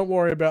 don't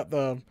worry about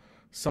the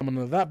summon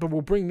of that, but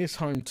we'll bring this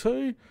home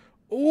too.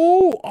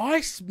 Oh,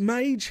 Ice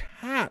Mage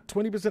Hat.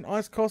 20%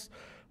 ice cost.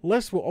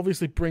 Less will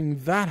obviously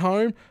bring that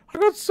home. I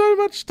got so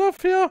much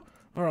stuff here.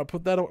 Alright,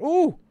 put that on.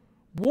 Oh,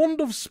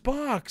 Wand of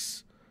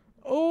Sparks.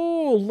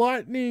 Oh,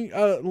 lightning.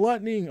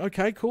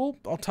 Okay, cool.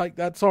 I'll take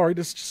that. Sorry,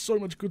 there's just so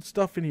much good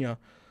stuff in here.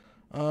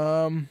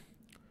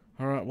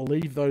 Alright, we'll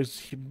leave those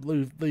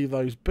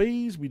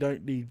bees. We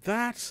don't need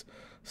that.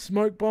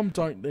 Smoke bomb,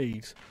 don't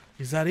need.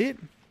 Is that it?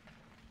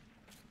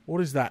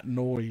 What is that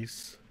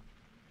noise?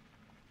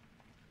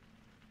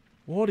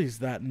 What is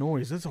that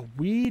noise? That's a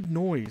weird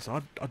noise.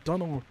 I don't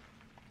know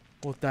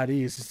what that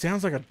is. It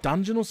sounds like a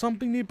dungeon or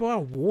something nearby.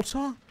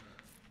 Water?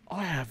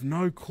 I have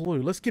no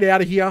clue. Let's get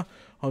out of here.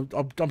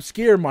 I'm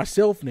scaring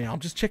myself now. I'm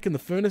just checking the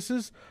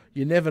furnaces.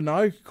 You never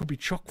know. It could be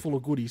chock full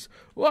of goodies.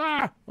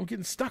 Ah! I'm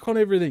getting stuck on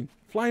everything.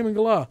 Flaming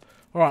galore.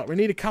 Alright, we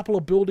need a couple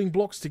of building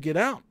blocks to get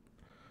out.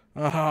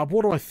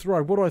 What do I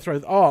throw?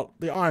 Oh,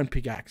 the iron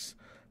pickaxe.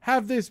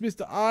 Have this,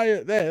 Mr.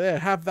 Iron. There,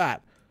 have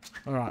that.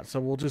 Alright, so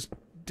we'll just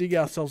dig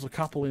ourselves a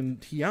couple in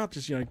here.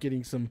 Just,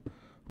 getting some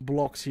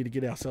blocks here to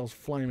get ourselves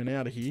flaming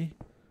out of here.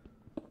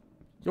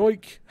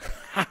 Yoink.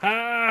 Ha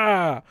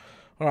ha!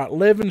 Alright,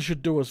 11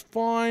 should do us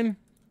fine.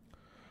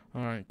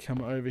 Alright,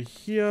 come over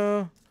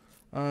here.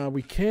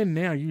 We can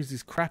now use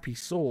this crappy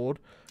sword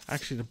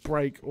actually to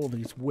break all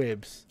these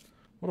webs.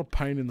 What a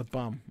pain in the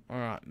bum.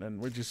 Alright, and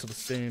we just sort of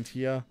stand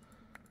here.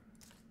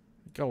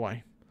 Go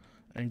away.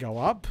 And go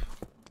up.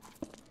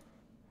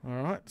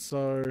 Alright,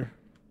 so...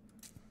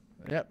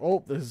 Yep,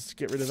 oh, let's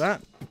get rid of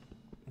that.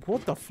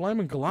 What the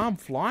flaming galam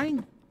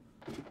flying?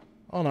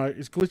 Oh no,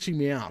 it's glitching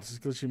me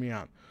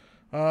out.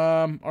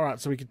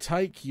 Alright, so we could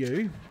take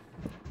you.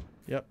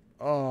 Yep.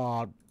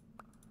 Oh,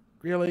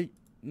 really?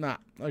 Nah.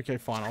 Okay,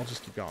 fine. I'll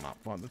just keep going up.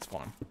 Fine, that's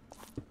fine.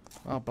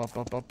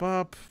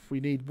 Up. We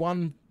need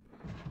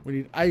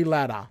a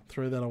ladder.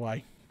 Throw that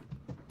away.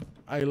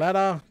 A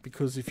ladder,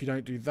 because if you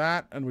don't do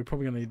that, and we're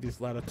probably going to need this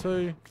ladder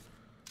too,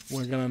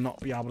 we're going to not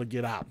be able to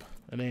get up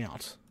and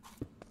out.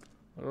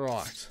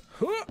 Right.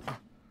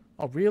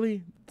 Oh,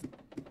 really?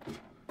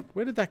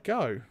 Where did that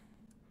go?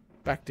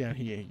 Back down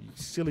here, you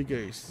silly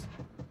goose.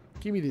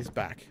 Give me this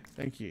back.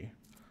 Thank you.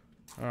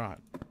 Alright.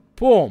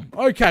 Boom.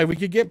 Okay, we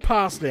can get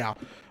past now.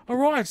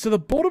 Alright, so the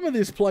bottom of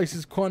this place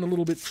is kind of a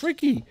little bit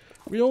tricky.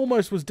 We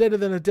almost was deader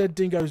than a dead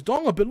dingo's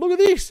donger, but look at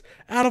this!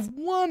 Out of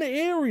one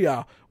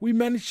area, we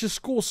managed to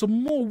score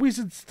some more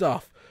wizard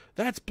stuff.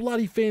 That's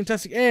bloody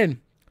fantastic. And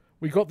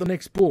we got the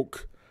next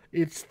book.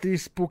 It's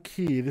this book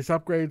here. This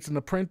upgrades an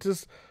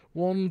apprentice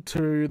one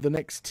to the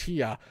next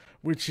tier,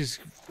 which is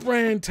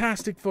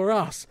fantastic for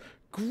us.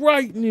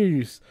 Great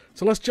news.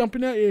 So let's jump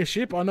in our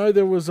airship. I know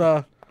there was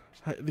a...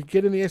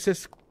 Get in the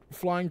SS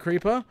Flying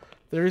Creeper.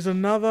 There is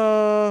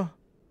another...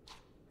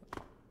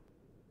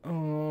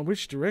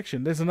 which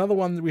direction? There's another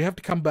one that we have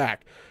to come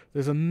back.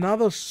 There's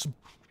another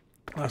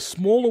a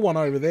smaller one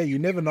over there. You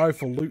never know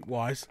for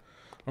loot-wise.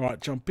 Alright,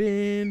 jump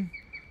in.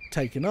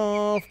 Taking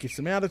off. Get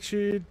some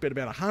altitude. Bet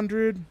about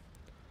 100.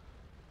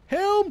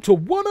 Helm to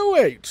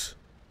 108.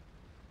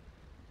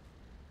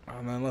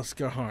 And then let's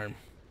go home.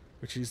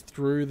 Which is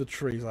through the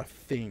trees, I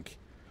think.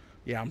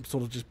 Yeah, I'm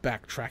sort of just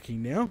backtracking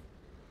now.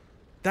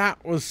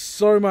 That was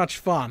so much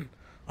fun.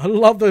 I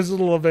love those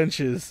little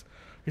adventures.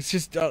 It's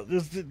just,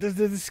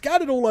 they're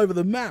scattered all over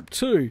the map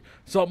too.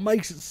 So it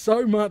makes it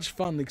so much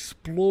fun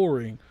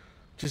exploring.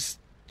 Just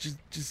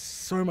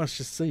so much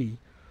to see.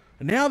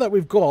 And now that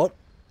we've got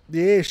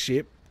the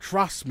airship,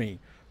 trust me,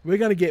 we're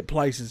going to get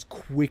places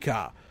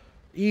quicker,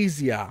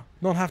 easier,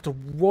 not have to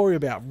worry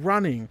about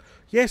running.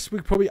 Yes, we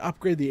could probably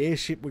upgrade the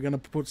airship. We're going to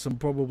put some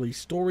probably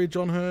storage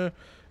on her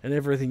and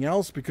everything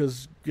else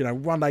because, you know,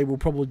 one day we'll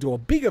probably do a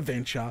big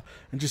adventure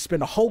and just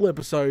spend a whole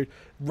episode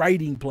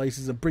raiding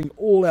places and bring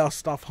all our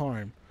stuff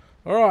home.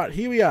 Alright,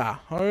 here we are.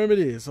 Home it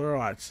is.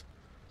 Alright.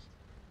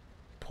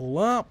 Pull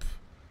up.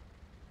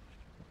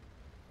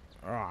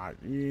 Alright,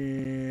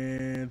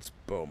 it's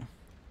boom.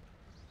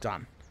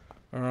 Done.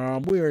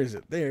 Where is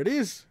it? There it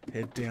is.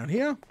 Head down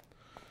here.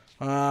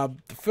 The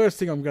first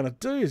thing I'm going to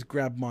do is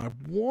grab my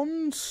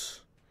wand.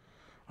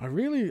 I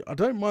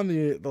don't mind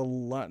the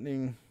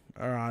lightning.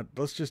 Alright,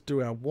 let's just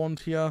do our wand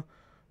here.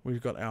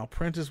 We've got our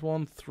apprentice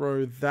wand.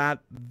 Throw that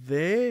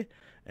there.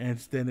 And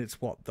then it's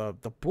what? The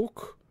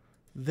book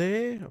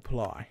there.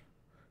 Apply.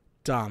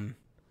 Done.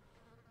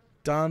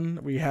 Done.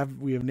 We have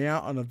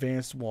now an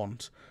advanced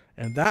wand.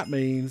 And that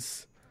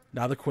means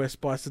another quest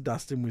by Sir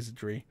Dustin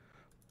Wizardry.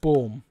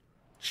 Boom.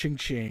 Ching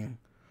ching.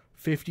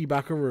 50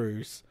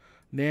 buckaroos.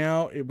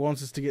 Now it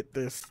wants us to get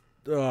this,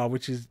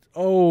 which is,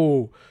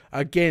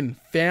 again,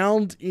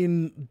 found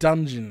in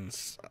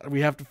dungeons.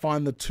 We have to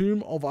find the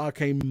Tomb of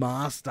Arcane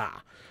Master.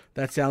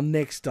 That's our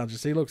next dungeon.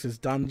 See, look, it says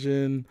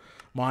dungeon,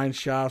 mine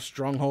shaft,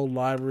 stronghold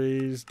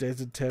libraries,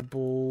 desert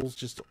temples,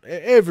 just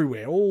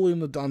everywhere, all in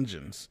the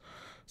dungeons.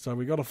 So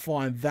we got to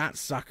find that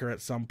sucker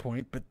at some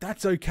point, but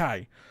that's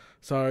okay.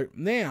 So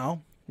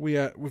now we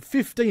are with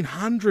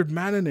 1,500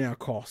 mana now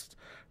cost.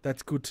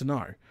 That's good to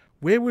know.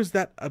 Where was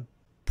that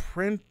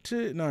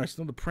apprentice? No, it's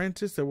not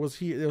apprentice. There was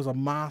a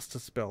master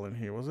spell in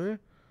here, was there?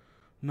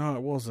 No,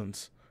 it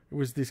wasn't. It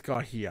was this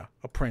guy here,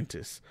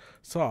 apprentice.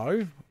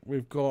 So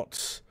we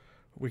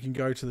can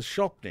go to the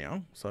shop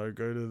now. So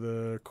go to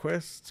the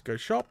quests, go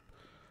shop,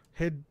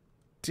 head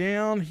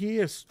down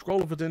here,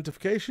 scroll of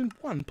identification.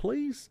 1,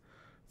 please.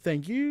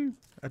 Thank you.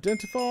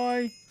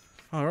 Identify.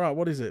 All right,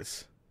 what is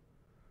this?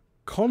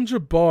 Conjure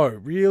bow.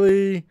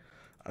 Really?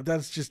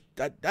 That's just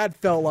that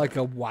felt like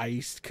a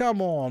waste.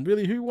 Come on,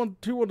 really? Who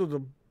wanted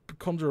to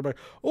conjure a bow?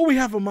 Oh, we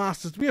have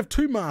we have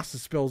 2 master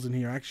spells in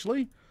here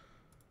actually.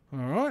 All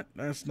right,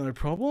 that's no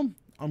problem.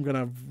 I'm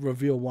gonna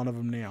reveal one of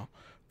them now.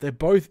 They're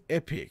both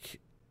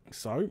epic.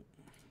 So,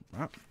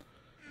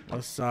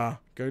 let's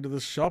go to the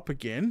shop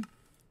again.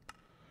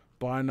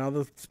 Buy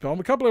another spell.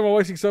 A couple of them are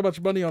wasting so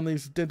much money on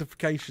these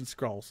identification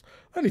scrolls.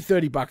 Only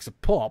 30 bucks a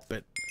pop,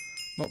 but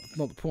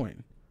not the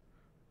point.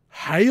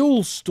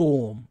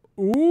 Hailstorm.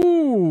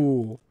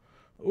 Ooh.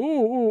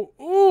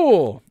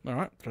 Ooh.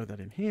 Alright, throw that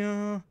in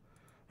here.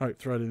 Alright,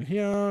 throw it in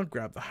here.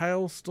 Grab the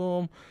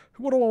hailstorm.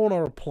 What do I want to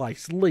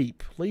replace?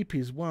 Leap. Leap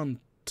is 1,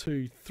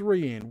 2,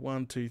 3 and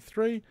 1, 2,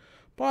 3.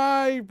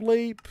 Bye,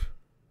 leap.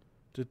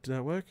 Did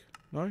that work?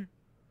 No?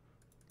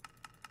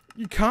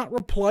 You can't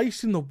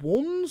replace in the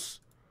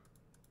wands?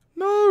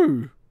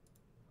 No!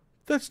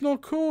 That's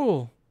not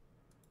cool.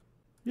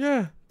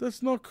 Yeah,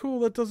 that's not cool.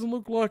 That doesn't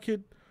look like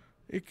it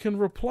can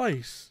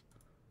replace.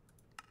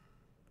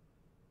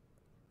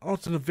 Oh,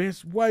 it's an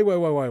advanced... Wait. Where'd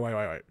it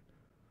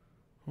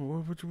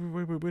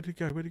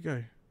go? Where'd it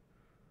go?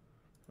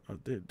 I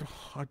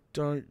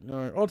don't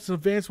know. Oh, it's an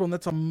advanced one.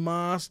 That's a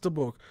master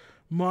book.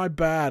 My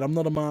bad. I'm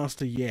not a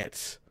master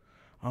yet.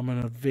 I'm an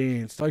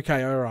advanced.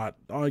 Okay, alright.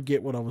 I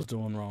get what I was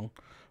doing wrong.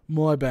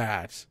 My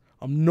bad.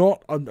 I'm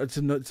not...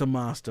 It's a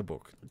master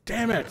book.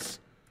 Damn it!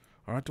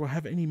 Alright, do I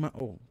have any...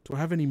 do I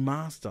have any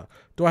master?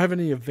 Do I have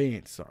any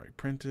advanced? Sorry.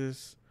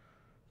 Apprentice.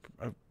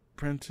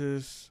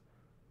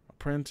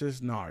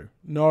 No.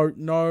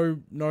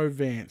 No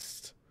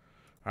advanced.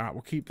 Alright,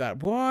 we'll keep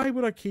that. Why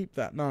would I keep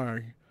that?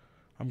 No.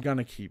 I'm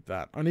gonna keep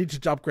that. I need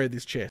to upgrade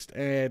this chest.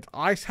 And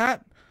ice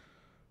hat.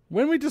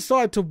 Whenever we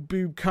decide to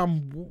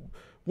become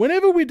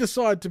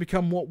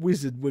what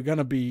wizard we're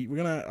gonna be,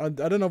 I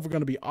don't know if we're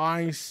gonna be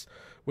ice,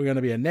 we're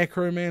gonna be a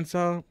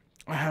necromancer,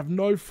 I have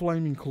no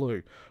flaming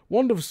clue.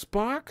 Wand of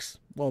Sparks.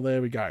 Well,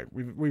 there we go.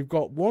 We've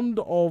got Wand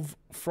of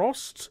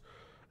Frost.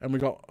 And we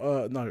got,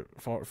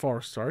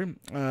 Forest, sorry.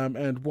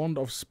 And Wand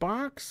of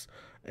Sparks.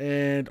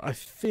 And I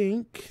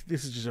think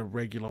this is just a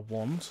regular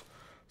wand.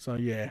 So,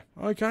 yeah.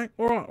 Okay.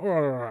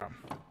 Alright.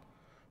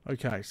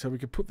 Okay, so we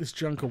can put this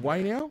junk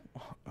away now.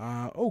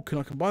 Oh, can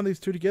I combine these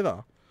two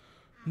together?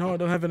 No, I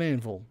don't have an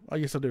anvil. Oh,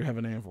 yes, I do have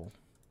an anvil.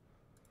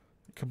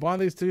 Combine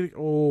these two.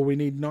 Oh, we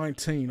need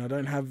 19. I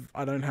don't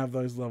have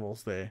those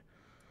levels there.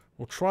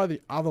 We'll try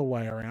the other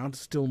way around.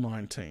 Still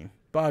 19.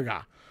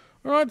 Bugger.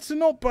 Alright, so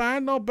not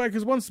bad,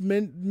 because once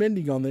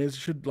mending on there, it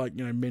should, like,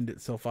 you know, mend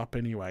itself up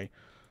anyway.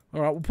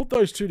 Alright, we'll put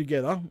those two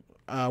together.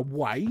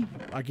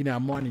 Like in our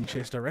mining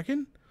chest, I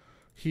reckon.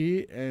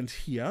 Here and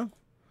here.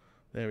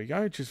 There we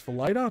go, just for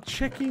later.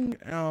 Checking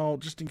our,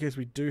 just in case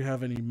we do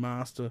have any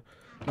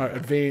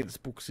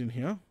advanced books in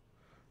here.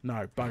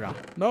 No, bugger.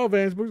 No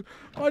advanced books.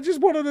 I just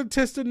wanted to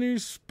test a new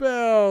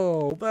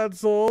spell.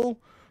 That's all.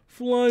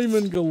 Flame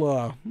and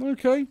Galar.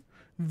 Okay,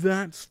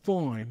 that's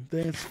fine.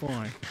 That's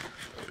fine.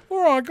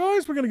 Alright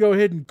guys, we're going to go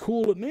ahead and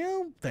call it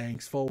now.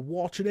 Thanks for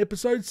watching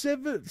episode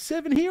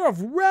 7 here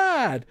of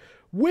R.A.D,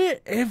 where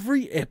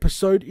every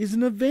episode is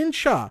an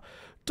adventure.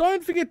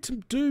 Don't forget to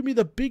do me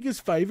the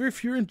biggest favour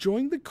if you're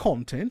enjoying the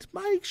content.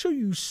 Make sure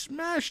you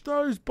smash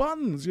those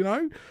buttons, you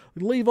know.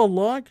 Leave a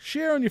like,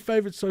 share on your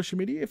favourite social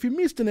media. If you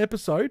missed an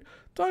episode,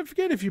 don't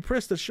forget if you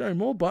press the show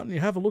more button,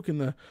 you have a look in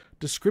the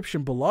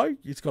description below.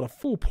 It's got a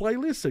full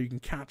playlist so you can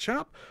catch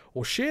up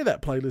or share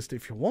that playlist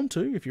if you want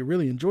to. If you're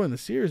really enjoying the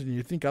series and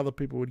you think other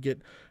people would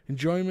get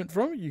enjoyment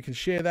from it, you can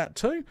share that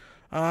too.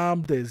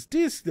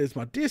 There's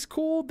my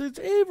Discord, there's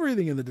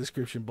everything in the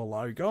description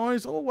below,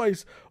 guys.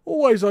 Always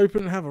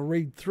open and have a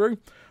read through.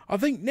 I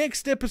think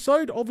next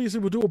episode, obviously,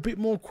 we'll do a bit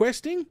more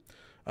questing,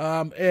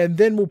 and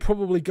then we'll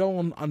probably go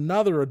on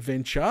another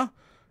adventure.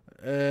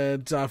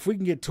 And if we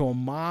can get to a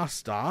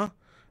master,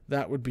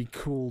 that would be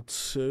cool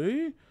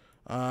too.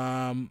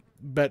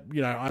 But,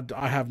 you know,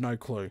 I have no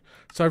clue.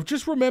 So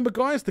just remember,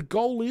 guys, the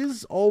goal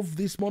is of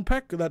this mod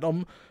pack that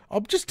I'm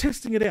just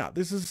testing it out.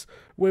 This is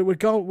where we're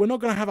not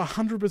going to have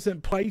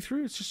 100%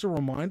 playthrough. It's just a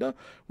reminder.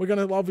 We're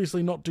going to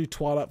obviously not do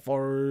Twilight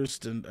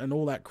Forest and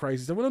all that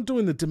crazy stuff. We're not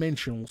doing the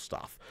dimensional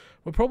stuff.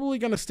 We're probably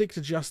going to stick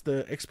to just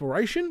the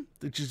exploration,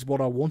 which is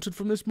what I wanted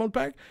from this mod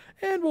pack.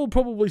 And we'll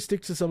probably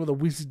stick to some of the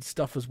wizard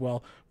stuff as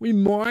well. We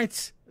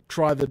might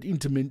try the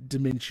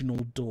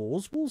interdimensional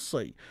doors. We'll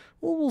see.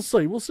 We'll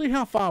see. We'll see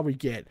how far we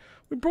get.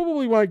 We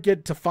probably won't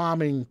get to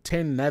farming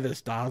 10 nether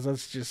stars.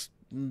 That's just,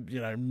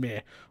 you know, meh.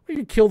 We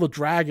can kill the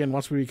dragon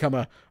once we become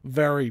a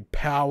very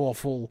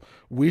powerful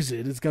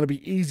wizard. It's going to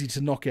be easy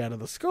to knock out of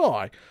the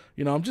sky.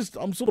 You know,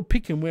 I'm sort of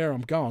picking where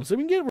I'm going. So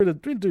we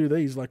can do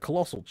these, like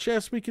colossal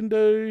chests we can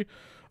do.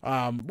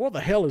 What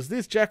the hell is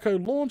this? Jacko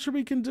launcher,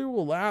 we can do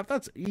all that.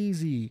 That's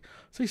easy.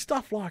 See,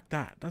 stuff like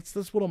that.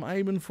 That's what I'm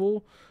aiming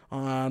for.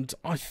 And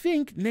I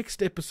think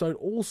next episode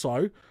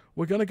also,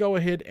 we're going to go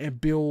ahead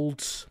and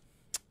build...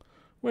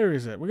 Where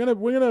is it? We're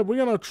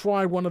gonna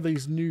try one of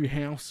these new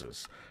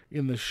houses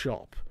in the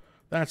shop.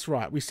 That's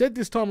right. We said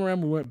this time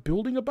around we weren't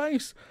building a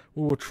base.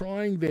 We were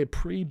trying their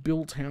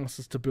pre-built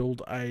houses to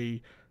build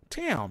a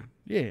town.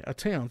 Yeah, a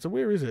town. So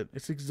where is it?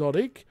 It's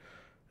exotic.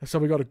 So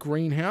we got a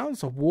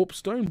greenhouse, a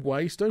warpstone,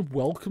 waystone,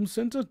 welcome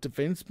center,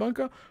 defense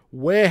bunker,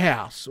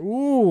 warehouse.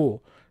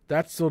 Ooh,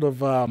 that's sort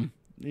of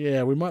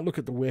yeah. We might look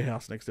at the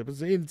warehouse next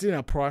episode. It's in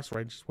our price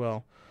range as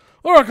well.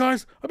 All right,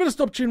 guys. I better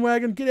stop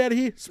chinwagging, get out of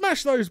here,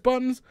 smash those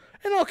buttons,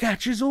 and I'll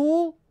catch you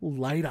all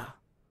later.